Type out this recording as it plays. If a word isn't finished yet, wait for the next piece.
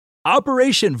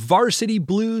Operation Varsity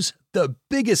Blues, the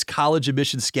biggest college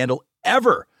admissions scandal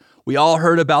ever. We all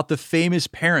heard about the famous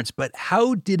parents, but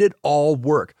how did it all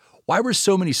work? Why were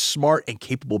so many smart and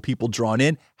capable people drawn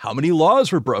in? How many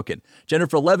laws were broken?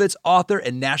 Jennifer Levitz, author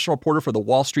and national reporter for the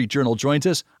Wall Street Journal, joins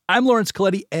us. I'm Lawrence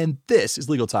Coletti, and this is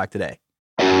Legal Talk Today.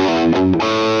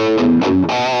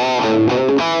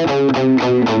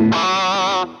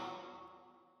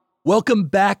 Welcome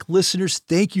back, listeners.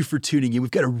 Thank you for tuning in. We've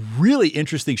got a really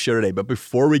interesting show today, but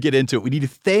before we get into it, we need to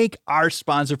thank our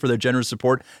sponsor for their generous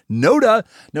support, Noda.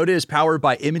 Noda is powered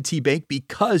by M&T Bank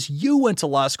because you went to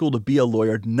law school to be a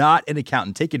lawyer, not an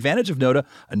accountant. Take advantage of Noda,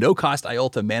 a no-cost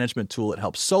IOLTA management tool that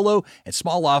helps solo and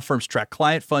small law firms track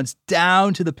client funds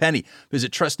down to the penny.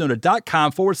 Visit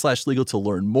trustnoda.com/legal to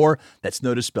learn more. That's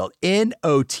Noda spelled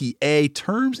N-O-T-A.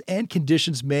 Terms and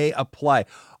conditions may apply.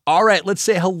 All right, let's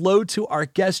say hello to our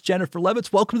guest, Jennifer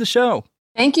Levitz. Welcome to the show.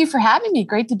 Thank you for having me.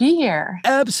 Great to be here.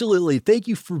 Absolutely. Thank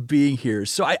you for being here.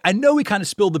 So I know we kind of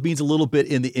spilled the beans a little bit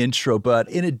in the intro, but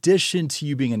in addition to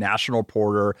you being a national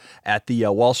reporter at the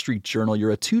Wall Street Journal,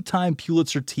 you're a two-time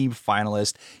Pulitzer team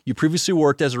finalist. You previously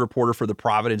worked as a reporter for the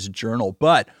Providence Journal,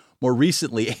 but more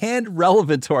recently, and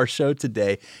relevant to our show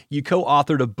today, you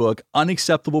co-authored a book,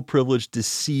 Unacceptable Privilege,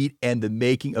 Deceit, and the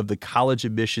Making of the College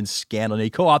Admissions Scandal. And you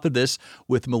co-authored this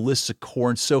with Melissa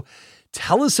Korn. So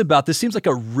tell us about this. Seems like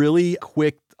a really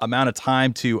quick amount of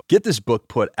time to get this book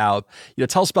put out.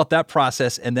 Tell us about that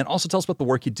process, and then also tell us about the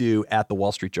work you do at the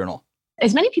Wall Street Journal.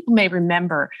 As many people may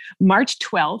remember, March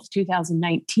 12th,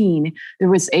 2019, there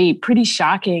was a pretty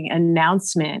shocking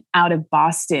announcement out of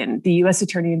Boston. The U.S.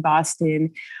 attorney in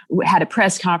Boston had a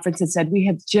press conference and said, we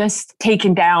have just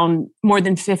taken down more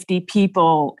than 50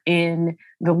 people in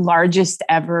the largest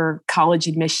ever college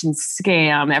admissions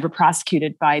scam ever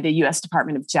prosecuted by the U.S.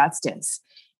 Department of Justice.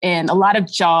 And a lot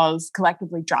of jaws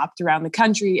collectively dropped around the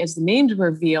country as the names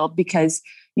were revealed, because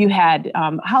you had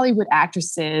Hollywood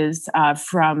actresses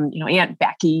from Aunt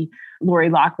Becky, Lori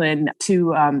Loughlin,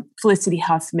 to Felicity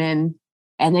Huffman.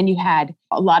 And then you had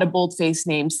a lot of bold-faced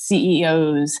names,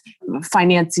 CEOs,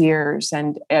 financiers,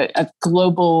 and a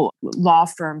global law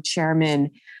firm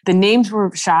chairman. The names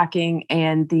were shocking.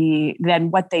 And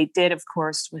then what they did, of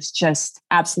course, was just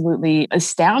absolutely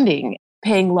astounding,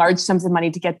 paying large sums of money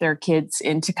to get their kids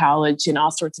into college in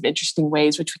all sorts of interesting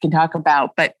ways, which we can talk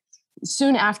about. But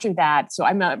soon after that, so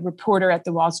I'm a reporter at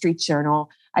the Wall Street Journal.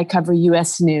 I cover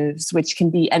U.S. news, which can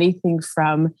be anything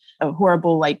from a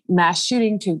horrible mass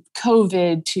shooting to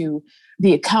COVID to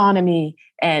the economy.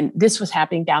 And this was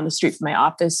happening down the street from my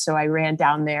office. So I ran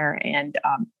down there and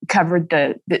covered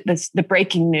the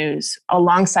breaking news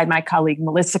alongside my colleague,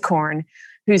 Melissa Korn,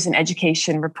 who's an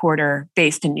education reporter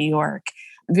based in New York.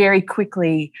 Very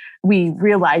quickly, we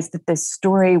realized that this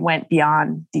story went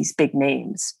beyond these big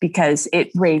names because it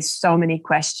raised so many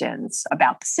questions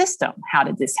about the system. How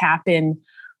did this happen?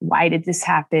 Why did this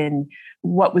happen?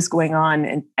 What was going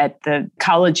on at the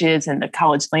colleges and the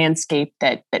college landscape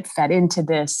that fed into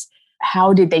this?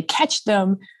 How did they catch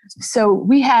them? So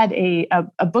we had a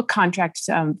book contract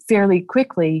fairly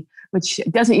quickly, which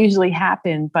doesn't usually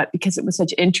happen, but because it was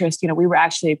such interest, we were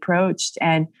actually approached,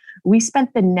 and we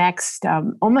spent the next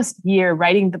almost year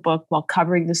writing the book while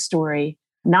covering the story,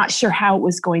 not sure how it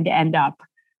was going to end up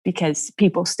because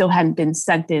people still hadn't been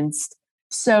sentenced.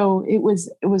 So it was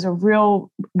a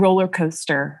real roller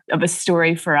coaster of a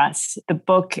story for us, the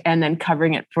book, and then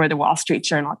covering it for the Wall Street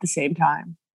Journal at the same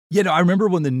time. I remember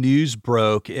when the news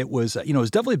broke, it was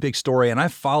definitely a big story, and I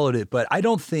followed it, but I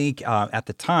don't think at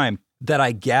the time that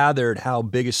I gathered how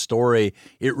big a story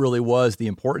it really was, the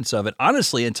importance of it,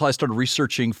 honestly, until I started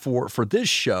researching for this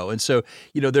show. And so,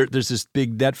 there's this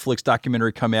big Netflix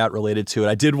documentary come out related to it.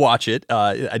 I did watch it.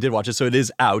 So it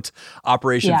is out.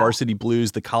 Operation Varsity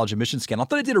Blues, the college admissions scandal. I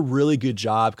thought I did a really good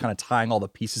job kind of tying all the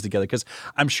pieces together, because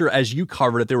I'm sure as you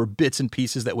covered it, there were bits and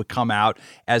pieces that would come out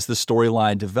as the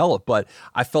storyline developed. But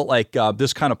I felt like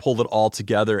this kind of pulled it all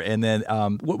together. And then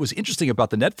what was interesting about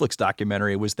the Netflix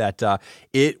documentary was that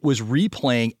it was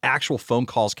replaying actual phone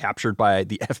calls captured by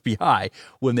the FBI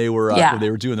when they were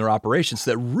doing their operations.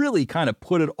 So that really kind of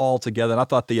put it all together. And I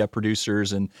thought the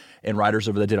producers and writers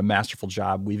over there did a masterful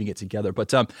job weaving it together.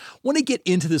 But want to get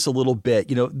into this a little bit.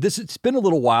 It's been a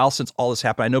little while since all this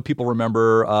happened. I know people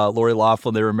remember Lori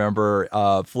Loughlin. They remember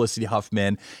Felicity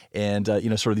Huffman and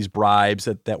sort of these bribes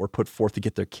that were put forth to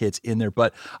get their kids in there.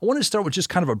 But I want to start with just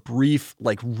kind of a brief,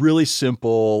 really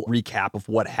simple recap of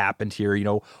what happened here.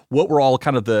 What were all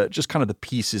kind of the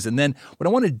pieces. And then what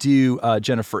I want to do,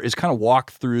 Jennifer, is kind of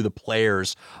walk through the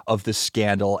players of this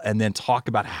scandal and then talk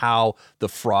about how the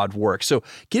fraud works. So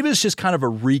give us just kind of a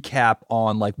recap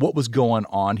on what was going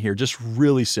on here, just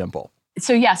really simple.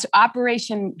 So yes,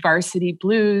 Operation Varsity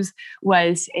Blues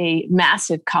was a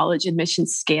massive college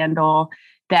admissions scandal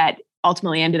that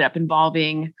ultimately ended up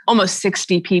involving almost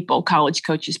 60 people, college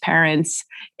coaches' parents,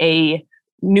 a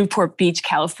Newport Beach,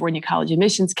 California college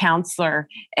admissions counselor,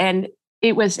 and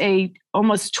it was a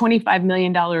almost $25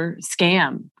 million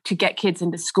scam to get kids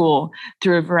into school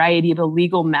through a variety of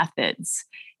illegal methods.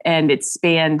 And it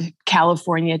spanned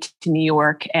California to New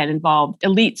York and involved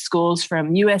elite schools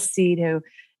from USC to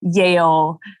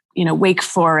Yale, Wake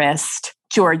Forest,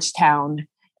 Georgetown,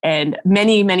 and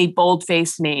many, many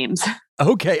bold-faced names.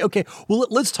 Okay. Well,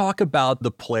 let's talk about the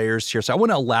players here. So I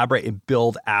want to elaborate and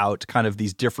build out kind of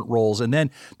these different roles. And then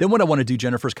what I want to do,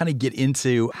 Jennifer, is kind of get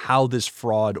into how this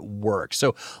fraud works.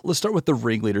 So let's start with the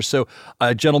ringleader. So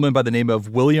a gentleman by the name of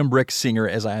William Rick Singer,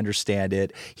 as I understand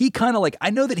it, he kind of I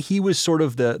know that he was sort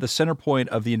of the center point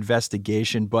of the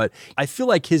investigation, but I feel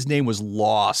like his name was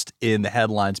lost in the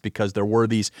headlines because there were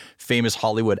these famous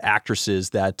Hollywood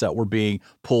actresses that were being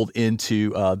pulled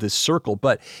into this circle.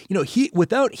 But,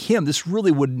 without him, this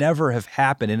really would never have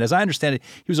happened. And as I understand it,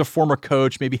 he was a former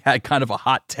coach, maybe had kind of a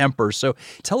hot temper. So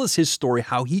tell us his story,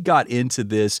 how he got into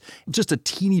this, just a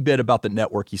teeny bit about the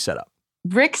network he set up.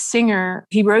 Rick Singer,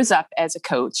 he rose up as a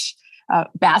coach,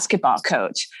 basketball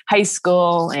coach, high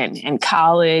school and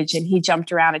college, and he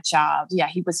jumped around at jobs. Yeah,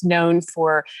 he was known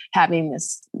for having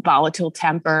this volatile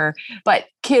temper, but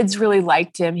kids really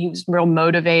liked him. He was a real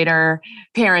motivator.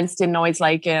 Parents didn't always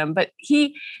like him, but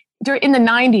in the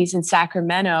 90s in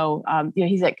Sacramento,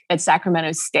 he's at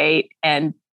Sacramento State,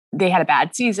 and they had a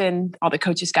bad season. All the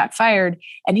coaches got fired,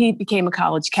 and he became a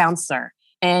college counselor.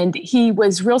 And he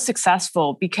was real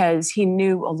successful because he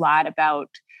knew a lot about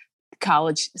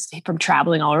college from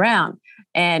traveling all around.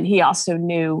 And he also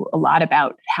knew a lot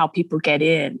about how people get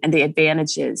in and the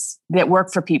advantages that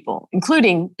work for people,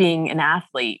 including being an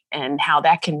athlete and how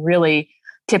that can really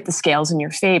tip the scales in your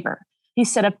favor. He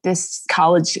set up this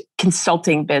college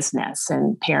consulting business,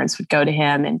 and parents would go to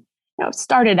him, and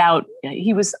started out,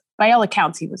 he was, by all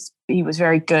accounts, he was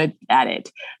very good at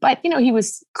it. But he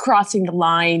was crossing the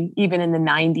line even in the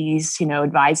 90s,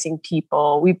 advising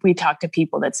people. We talked to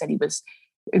people that said he was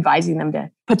advising them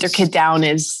to put their kid down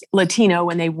as Latino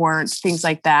when they weren't, things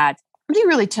like that. But he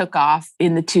really took off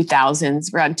in the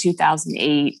 2000s, around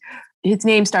 2008. His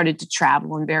name started to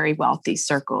travel in very wealthy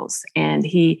circles, and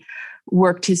he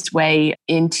worked his way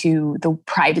into the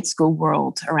private school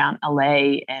world around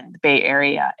LA and the Bay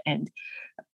Area, and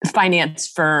finance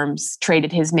firms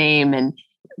traded his name and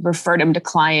referred him to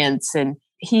clients. And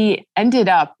he ended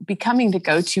up becoming the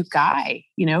go-to guy,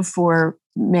 for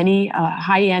many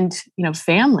high-end,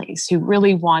 families who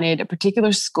really wanted a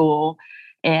particular school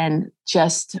and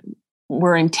just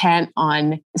were intent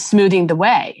on smoothing the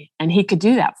way. And he could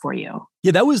do that for you.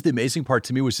 Yeah, that was the amazing part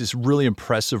to me, was this really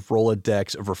impressive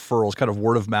Rolodex of referrals, kind of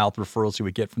word of mouth referrals you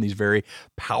would get from these very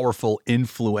powerful,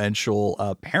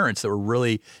 influential parents that were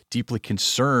really deeply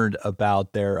concerned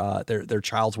about their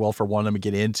child's welfare, wanting them to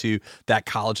get into that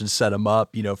college and set them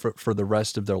up, for the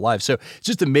rest of their life. So it's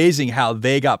just amazing how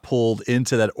they got pulled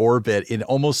into that orbit in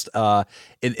almost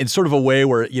in sort of a way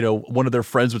where, one of their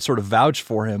friends would sort of vouch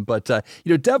for him. But,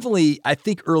 definitely, I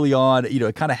think early on,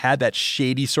 it kind of had that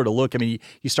shady sort of look. I mean,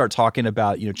 you start talking about,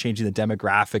 changing the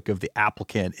demographic of the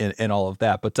applicant and all of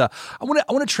that. But I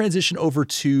want to transition over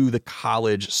to the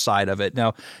college side of it.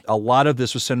 Now, a lot of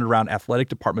this was centered around athletic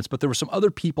departments, but there were some other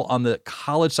people on the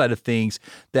college side of things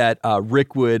that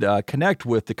Rick would connect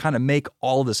with to kind of make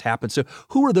all of this happen. So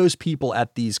who are those people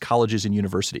at these colleges and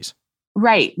universities?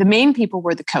 Right. The main people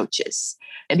were the coaches,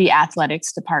 the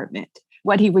athletics department.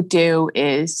 What he would do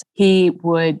is he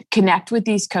would connect with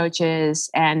these coaches,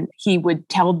 and he would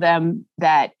tell them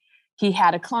that he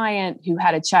had a client who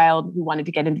had a child who wanted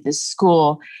to get into this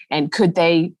school, and could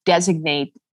they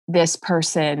designate this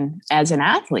person as an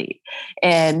athlete?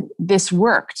 And this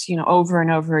worked, over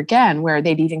and over again, where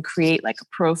they'd even create like a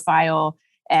profile,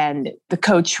 and the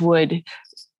coach would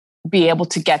be able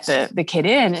to get the kid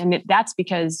in. And that's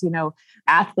because,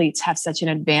 athletes have such an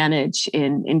advantage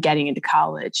in getting into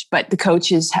college, but the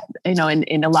coaches,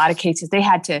 in a lot of cases, they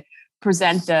had to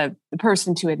present the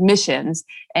person to admissions.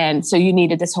 And so you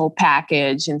needed this whole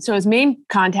package. And so his main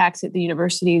contacts at the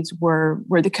universities were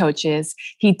the coaches.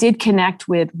 He did connect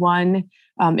with one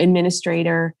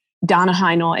administrator, Donna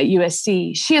Heinel at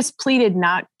USC. She has pleaded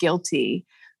not guilty,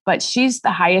 but she's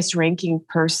the highest ranking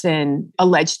person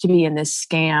alleged to be in this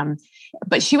scam.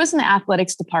 But she was in the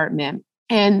athletics department.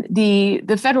 And the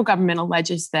federal government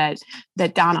alleges that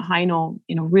Donna Heinel,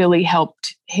 really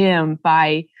helped him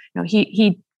by,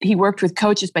 he worked with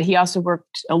coaches, but he also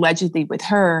worked allegedly with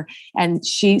her. And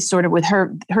she sort of, with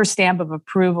her stamp of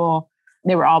approval,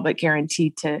 they were all but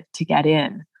guaranteed to get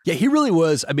in. Yeah, he really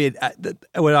was. I mean,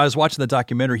 when I was watching the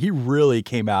documentary, he really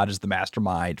came out as the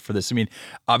mastermind for this. I mean,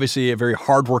 obviously a very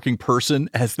hardworking person,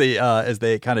 as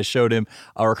they kind of showed him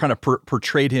or kind of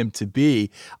portrayed him to be,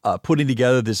 putting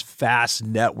together this vast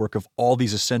network of all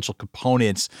these essential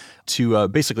components to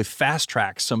basically fast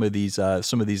track some of these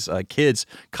kids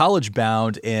college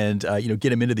bound and get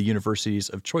them into the universities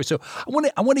of choice. So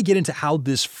I want to get into how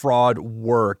this fraud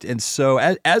worked. And so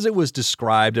as it was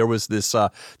described, there's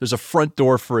a front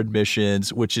door for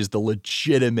admissions, which is the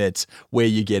legitimate way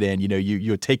you get in.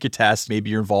 You take your test, maybe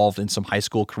you're involved in some high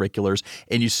school curriculars,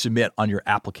 and you submit on your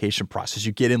application process.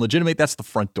 You get in legitimate, that's the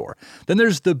front door. Then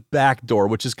there's the back door,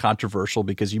 which is controversial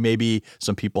because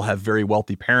some people have very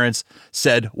wealthy parents.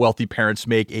 Said wealthy parents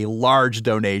make a large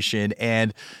donation,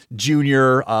 and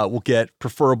junior will get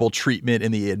preferable treatment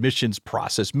in the admissions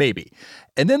process, maybe.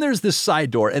 And then there's this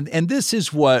side door, and this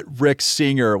is what Rick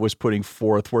Singer was putting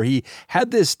forth, where he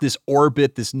had this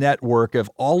orbit, this network of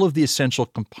all of the essential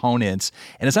components.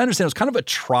 And as I understand, it was kind of a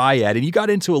triad, and you got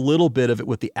into a little bit of it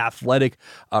with the athletic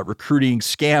recruiting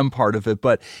scam part of it.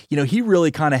 But, he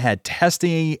really kind of had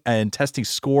testing and testing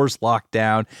scores locked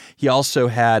down. He also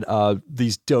had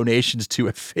these donations to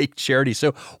a fake charity.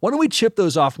 So why don't we chip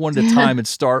those off one at a time and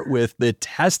start with the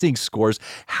testing scores?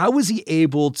 How was he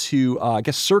able to,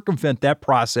 circumvent that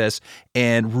process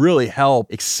and really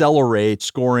help accelerate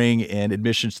scoring and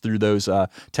admissions through those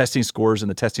testing scores and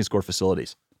the testing score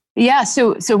facilities? Yeah.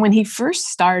 So when he first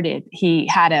started, his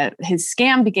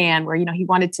scam began where, he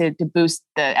wanted to boost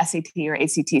the SAT or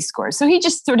ACT scores. So he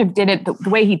just sort of did it. The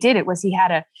way he did it was he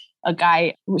had a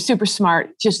guy who was super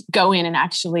smart just go in and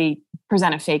actually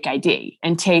present a fake ID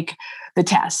and take the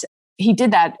test. He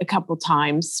did that a couple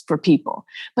times for people.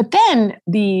 But then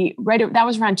that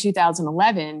was around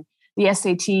 2011. The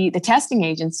SAT, the testing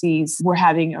agencies were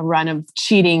having a run of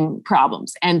cheating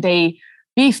problems, and they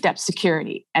beefed up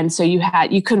security. And so you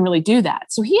couldn't really do that.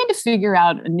 So he had to figure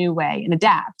out a new way and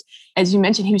adapt. As you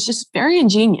mentioned, he was just very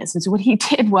ingenious. And so what he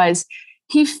did was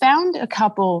he found a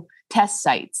couple test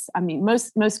sites. I mean,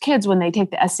 most kids, when they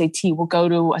take the SAT, will go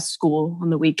to a school on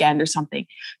the weekend or something.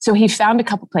 So he found a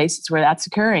couple places where that's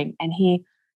occurring, and he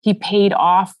paid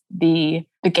off the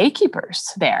gatekeepers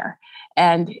there.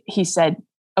 And he said,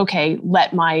 okay,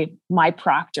 let my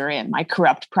proctor in, my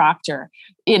corrupt proctor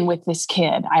in with this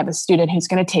kid. I have a student who's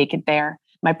going to take it there.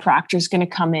 My proctor's going to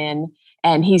come in,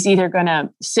 and he's either going to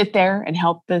sit there and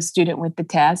help the student with the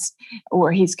test,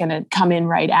 or he's going to come in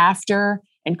right after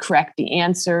and correct the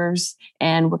answers.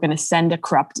 And we're going to send a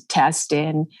corrupt test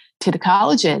in to the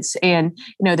colleges. And,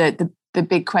 the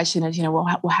big question is,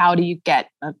 how do you get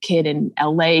a kid in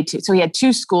LA to? So he had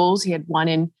two schools. He had one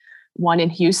in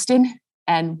Houston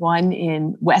and one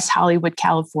in West Hollywood,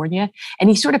 California. And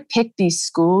he sort of picked these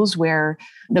schools where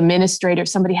the administrator,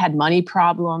 somebody had money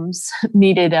problems,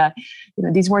 needed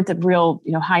these weren't the real,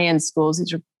 high-end schools.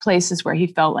 These were places where he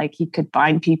felt like he could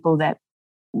find people that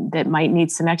might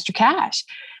need some extra cash.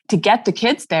 To get the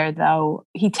kids there, though,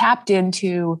 he tapped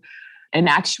into an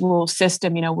actual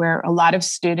system, where a lot of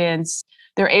students,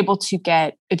 they're able to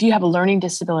get, if you have a learning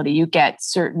disability, you get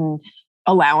certain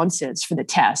allowances for the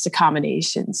test,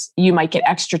 accommodations. You might get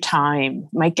extra time,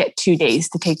 you might get 2 days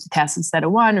to take the test instead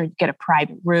of one, or you get a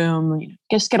private room,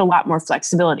 just get a lot more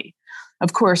flexibility.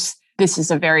 Of course, this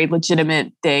is a very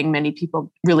legitimate thing. Many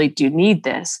people really do need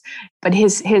this, but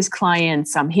his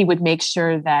clients, he would make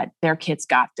sure that their kids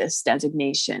got this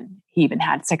designation. He even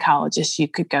had psychologists you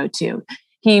could go to.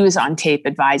 He was on tape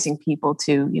advising people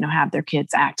to, have their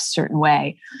kids act a certain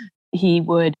way. He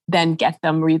would then get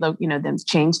them them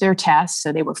change their tests.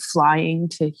 So they were flying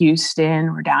to Houston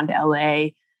or down to LA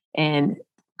and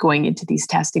going into these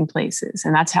testing places.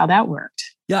 And that's how that worked.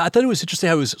 Yeah, I thought it was interesting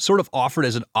how it was sort of offered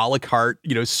as an a la carte,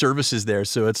 services there.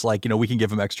 So it's like, we can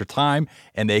give them extra time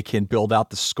and they can build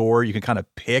out the score. You can kind of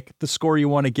pick the score you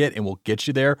want to get and we'll get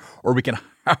you there. Or we can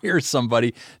hire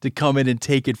somebody to come in and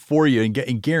take it for you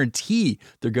and guarantee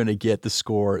they're going to get the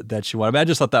score that you want. I mean, I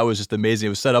just thought that was just amazing. It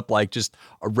was set up like just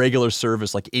a regular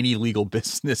service, like any legal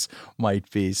business might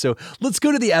be. So let's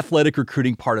go to the athletic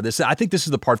recruiting part of this. I think this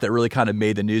is the part that really kind of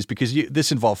made the news because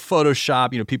this involved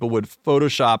Photoshop. People would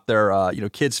Photoshop their,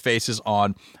 kids' faces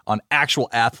on actual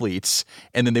athletes,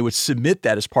 and then they would submit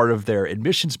that as part of their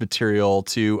admissions material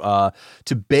to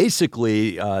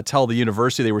basically tell the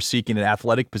university they were seeking an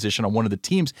athletic position on one of the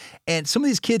teams. And some of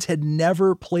these kids had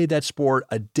never played that sport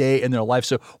a day in their life.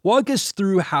 So walk us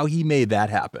through how he made that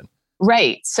happen.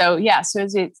 Right. So yeah. So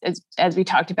as we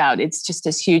talked about, it's just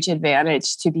this huge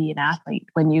advantage to be an athlete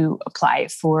when you apply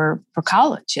for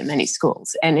college in many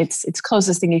schools, and it's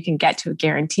closest thing you can get to a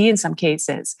guarantee in some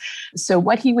cases. So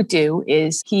what he would do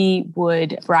is he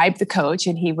would bribe the coach,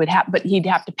 and he'd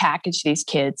have to package these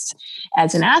kids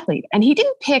as an athlete, and he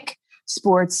didn't pick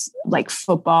sports like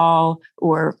football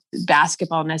or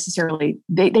basketball necessarily.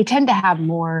 They tend to have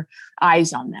more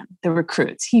eyes on them, the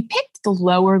recruits. He picked the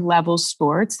lower level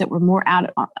sports that were more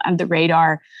out on the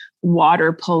radar: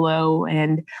 water polo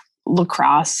and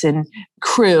lacrosse and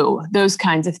crew, those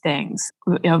kinds of things,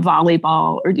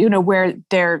 volleyball, or, where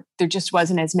there just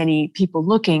wasn't as many people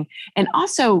looking. And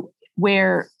also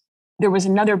where there was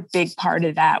another big part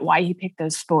of that, why he picked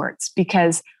those sports,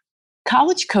 because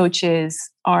college coaches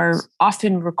are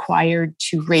often required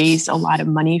to raise a lot of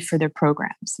money for their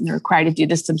programs, and they're required to do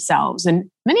this themselves. And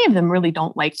many of them really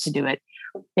don't like to do it.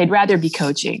 They'd rather be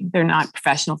coaching. They're not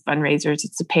professional fundraisers.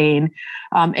 It's a pain.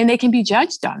 And they can be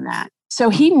judged on that. So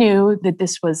he knew that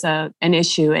this was an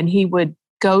issue, and he would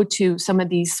go to some of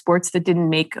these sports that didn't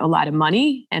make a lot of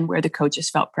money and where the coaches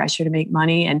felt pressure to make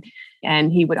money.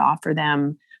 And he would offer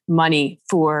them money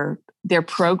for their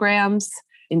programs,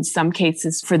 in some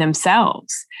cases for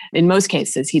themselves. In most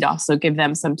cases, he'd also give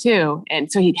them some too.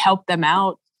 And so he'd help them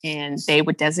out, and they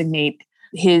would designate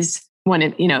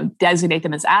designate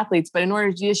them as athletes. But in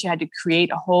order to do this, you had to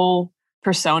create a whole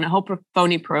persona, a whole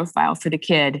phony profile for the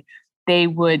kid. They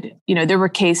would, there were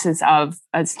cases of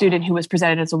a student who was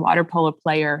presented as a water polo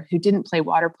player who didn't play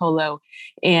water polo,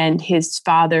 and his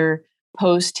father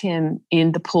posed him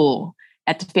in the pool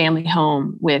at the family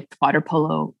home with water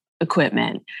polo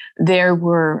equipment. There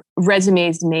were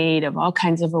resumes made of all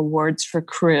kinds of awards for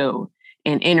crew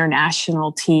and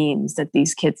international teams that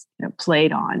these kids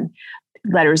played on,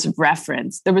 letters of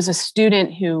reference. There was a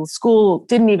student whose school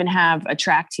didn't even have a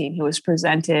track team who was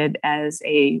presented as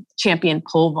a champion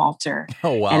pole vaulter.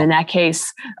 Oh, wow. And in that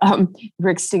case,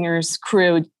 Rick Singer's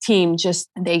crew team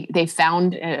they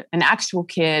found an actual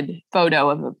kid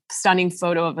stunning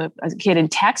photo of a kid in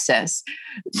Texas,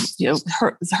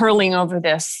 hurling over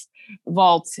this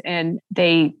vault, and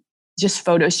they just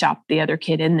photoshopped the other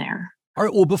kid in there. All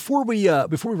right. Well, before we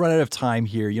run out of time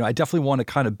here, I definitely want to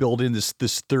kind of build in this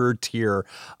third tier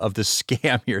of the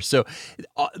scam here. So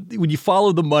when you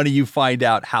follow the money, you find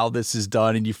out how this is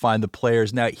done, and you find the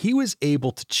players. Now, he was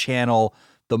able to channel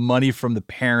the money from the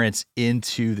parents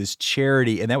into this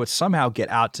charity, and that would somehow get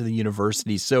out to the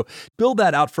university. So build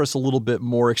that out for us a little bit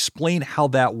more. Explain how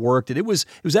that worked. And it was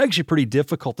actually pretty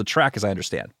difficult to track, as I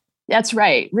understand. That's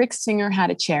right. Rick Singer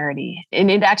had a charity,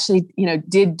 and it actually,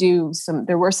 did do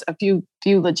there were a few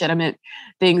legitimate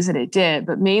things that it did,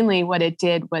 but mainly what it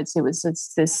did was it was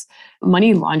this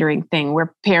money laundering thing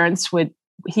where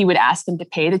he would ask them to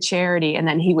pay the charity, and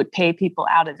then he would pay people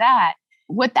out of that.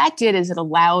 What that did is it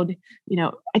allowed,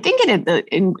 I think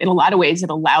in a lot of ways, it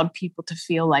allowed people to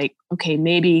feel like, okay,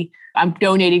 maybe I'm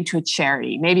donating to a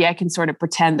charity. Maybe I can sort of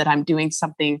pretend that I'm doing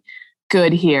something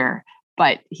good here.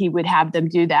 But he would have them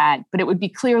do that. But it would be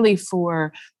clearly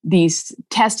for these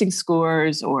testing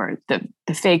scores or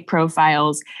the fake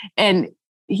profiles. And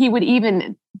he would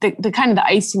even, the kind of the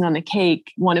icing on the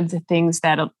cake, one of the things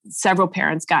that several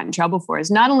parents got in trouble for is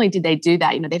not only did they do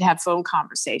that, they'd have phone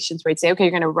conversations where he'd say, okay,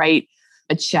 you're going to write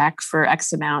a check for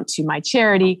X amount to my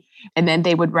charity. And then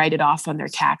they would write it off on their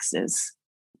taxes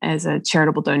as a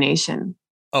charitable donation.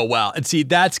 Oh, wow. And see,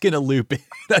 that's going to loop in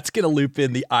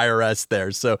the IRS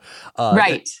there. So,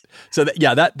 right.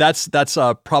 That's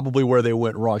probably where they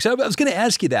went wrong. So I was going to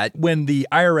ask you that when the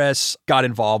IRS got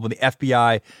involved, when the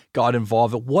FBI got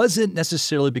involved, it wasn't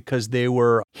necessarily because they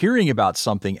were hearing about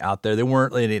something out there. They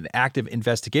weren't in an active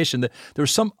investigation. There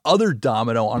was some other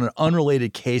domino on an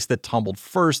unrelated case that tumbled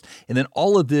first, and then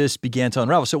all of this began to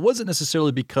unravel. So it wasn't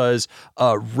necessarily because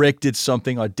Rick did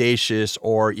something audacious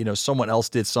or someone else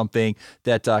did something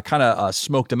that kind of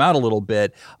smoked him out a little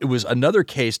bit. It was another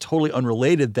case totally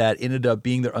unrelated that ended up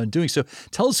being their undoing. So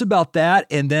tell us about that,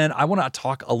 and then I want to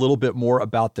talk a little bit more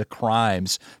about the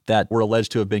crimes that were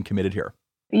alleged to have been committed here.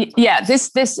 Yeah,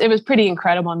 it was pretty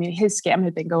incredible. I mean, his scam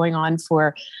had been going on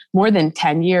for more than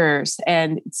 10 years,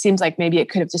 and it seems like maybe it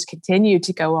could have just continued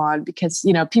to go on because,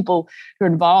 people who are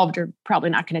involved are probably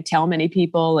not going to tell many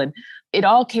people. And it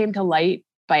all came to light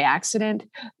by accident.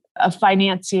 A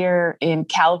financier in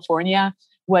California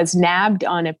was nabbed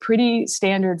on a pretty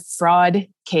standard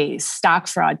stock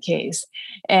fraud case.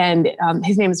 And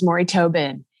his name is Maury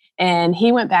Tobin. And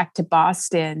he went back to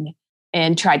Boston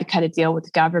and tried to cut a deal with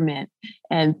the government.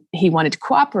 And he wanted to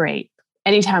cooperate.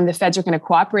 anytime the feds are going to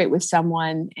cooperate with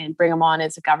someone and bring them on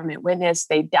as a government witness,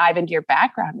 they dive into your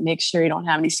background and make sure you don't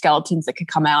have any skeletons that could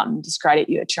come out and discredit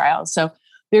you at trial. So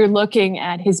they're looking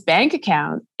at his bank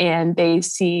account and they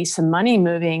see some money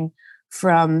moving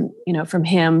from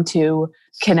him to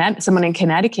someone in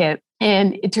Connecticut.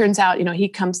 And it turns out, he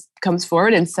comes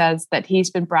forward and says that he's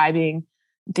been bribing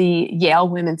the Yale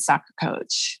women's soccer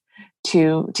coach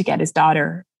to get his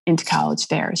daughter into college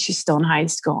there. She's still in high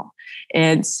school.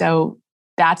 And so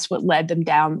that's what led them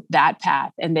down that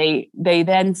path. And they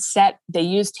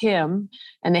used him,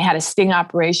 and they had a sting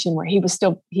operation where he was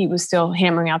still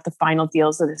hammering out the final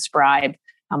deals of this bribe,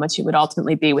 how much it would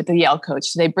ultimately be with the Yale coach.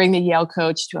 So they bring the Yale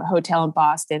coach to a hotel in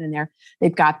Boston, and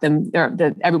they've got them,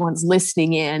 everyone's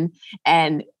listening in,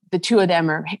 and the two of them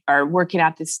are working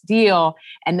out this deal.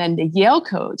 And then the Yale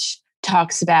coach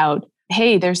talks about,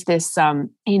 hey, there's this,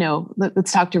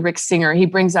 let's talk to Rick Singer. He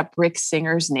brings up Rick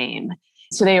Singer's name.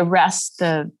 So they arrest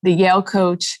the Yale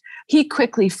coach. He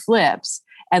quickly flips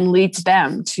and leads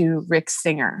them to Rick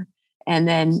Singer. And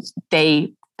then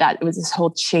that was this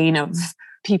whole chain of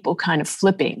people kind of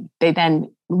flipping. They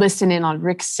then listen in on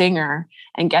Rick Singer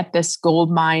and get this gold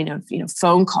mine of,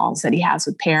 phone calls that he has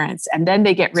with parents. And then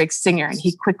they get Rick Singer and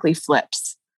he quickly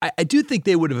flips. I do think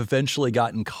they would have eventually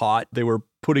gotten caught. They were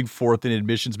putting forth in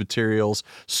admissions materials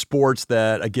sports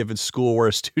that a given school where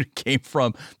a student came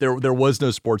from, there was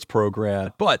no sports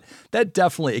program, but that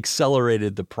definitely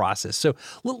accelerated the process. So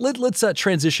let's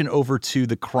transition over to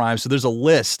the crimes. So there's a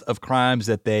list of crimes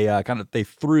that they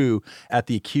threw at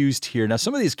the accused here. Now,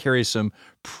 some of these carry some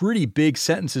pretty big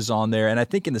sentences on there, and I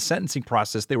think in the sentencing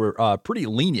process they were pretty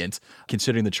lenient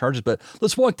considering the charges. But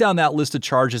let's walk down that list of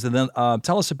charges and then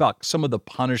tell us about some of the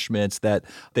punishments that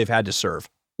they've had to serve.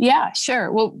 Yeah,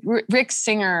 sure. Well, Rick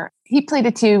Singer, he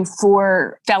pleaded to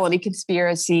 4 felony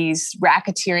conspiracies: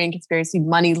 racketeering conspiracy,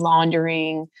 money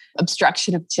laundering,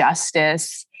 obstruction of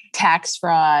justice, tax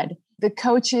fraud. The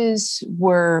coaches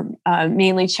were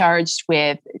mainly charged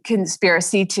with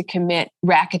conspiracy to commit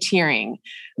racketeering.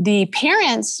 The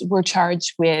parents were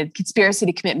charged with conspiracy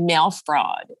to commit mail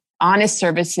fraud, honest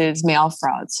services mail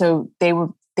fraud. So they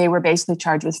were basically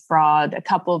charged with fraud. A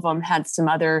couple of them had some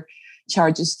other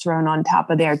charges thrown on top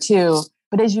of there too.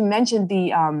 But as you mentioned,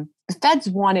 the feds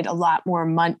wanted a lot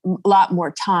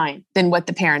more time than what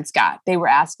the parents got. They were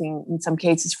asking in some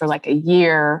cases for like a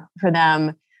year for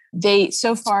them.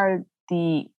 So far,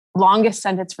 the longest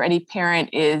sentence for any parent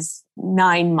is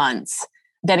 9 months.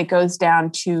 Then it goes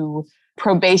down to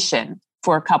probation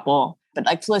for a couple, but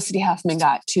like Felicity Huffman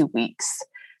got 2 weeks.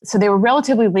 So they were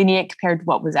relatively lenient compared to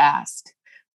what was asked.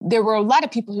 There were a lot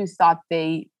of people who thought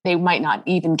they might not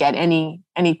even get any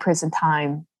prison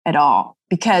time at all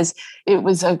because it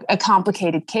was a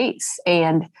complicated case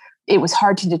and it was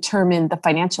hard to determine the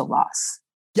financial loss.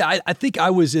 Yeah, I think I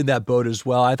was in that boat as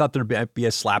well. I thought there might be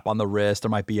a slap on the wrist, there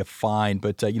might be a fine,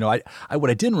 but what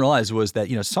I didn't realize was that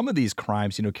some of these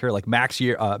crimes carry like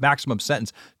maximum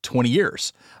sentence 20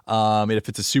 years, and if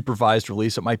it's a supervised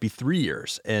release, it might be 3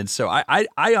 years. And so I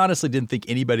honestly didn't think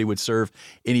anybody would serve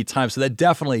any time. So that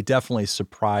definitely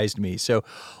surprised me. So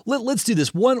let's do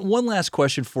this. One last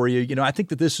question for you. I think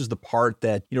that this was the part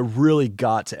that really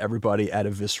got to everybody at a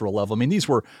visceral level. I mean, these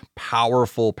were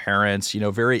powerful parents,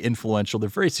 very influential. They're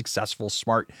very successful,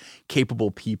 smart,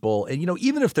 capable people. And,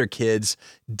 even if their kids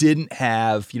didn't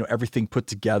have, everything put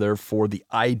together for the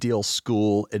ideal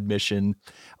school admission,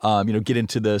 get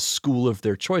into the school of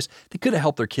their choice, they could have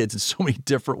helped their kids in so many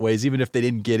different ways, even if they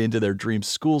didn't get into their dream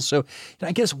school. So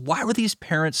I guess why were these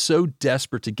parents so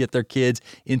desperate to get their kids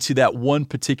into that one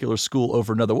particular school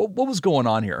over another? What was going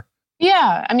on here?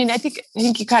 Yeah, I mean, I think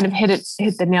you kind of hit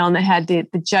the nail on the head. The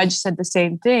judge said the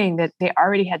same thing, that they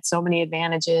already had so many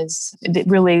advantages that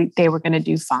really they were going to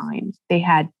do fine. They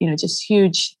had, just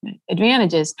huge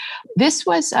advantages. This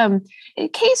was a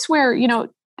case where,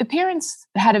 the parents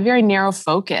had a very narrow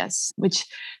focus, which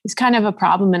is kind of a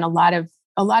problem in a lot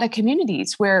of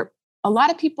communities where a lot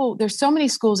of people, there's so many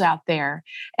schools out there,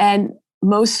 and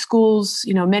most schools,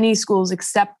 many schools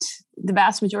accept the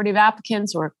vast majority of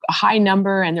applicants or a high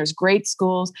number, and there's great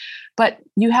schools, but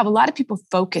you have a lot of people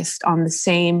focused on the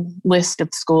same list of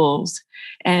schools,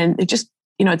 and it just,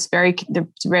 it's very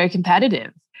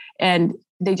competitive, and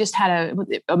they just had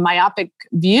a myopic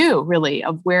view really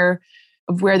of where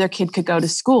their kid could go to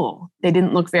school. They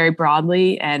didn't look very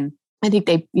broadly, and I think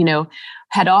they,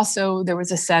 had also, there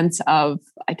was a sense of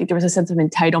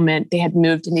entitlement. They had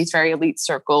moved in these very elite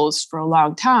circles for a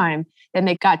long time. Then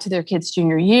they got to their kid's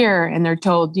junior year and they're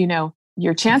told,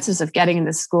 your chances of getting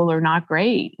into school are not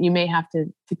great. You may have to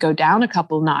go down a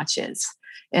couple notches.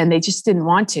 and they just didn't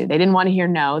want to. They didn't want to hear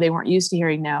no. They weren't used to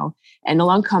hearing no. And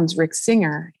along comes Rick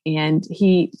Singer, and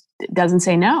he doesn't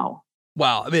say no.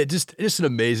 Wow. I mean, just an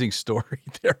amazing story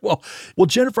there. Well,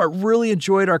 Jennifer, I really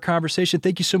enjoyed our conversation.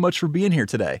 Thank you so much for being here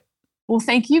today. Well,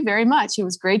 thank you very much. It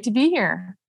was great to be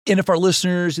here. And if our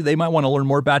listeners, they might want to learn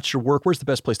more about your work, where's the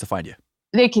best place to find you?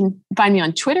 They can find me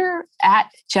on Twitter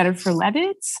at Jennifer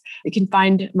Levitz. They can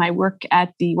find my work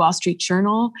at the Wall Street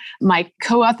Journal. My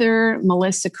co-author,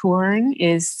 Melissa Korn,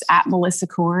 is at Melissa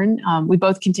Korn. We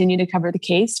both continue to cover the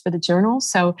case for the Journal.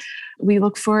 So we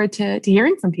look forward to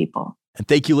hearing from people. And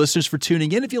thank you, listeners, for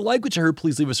tuning in. If you like what you heard,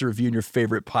 please leave us a review in your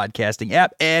favorite podcasting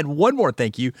app. And one more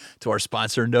thank you to our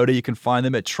sponsor, Nota. You can find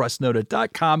them at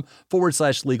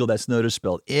trustnota.com/legal. That's Nota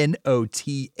spelled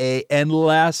Nota. And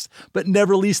last but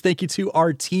never least, thank you to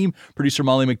our team, producer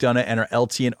Molly McDonough and our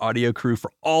LTN audio crew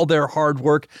for all their hard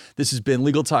work. This has been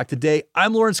Legal Talk Today.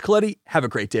 I'm Lawrence Coletti. Have a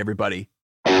great day, everybody.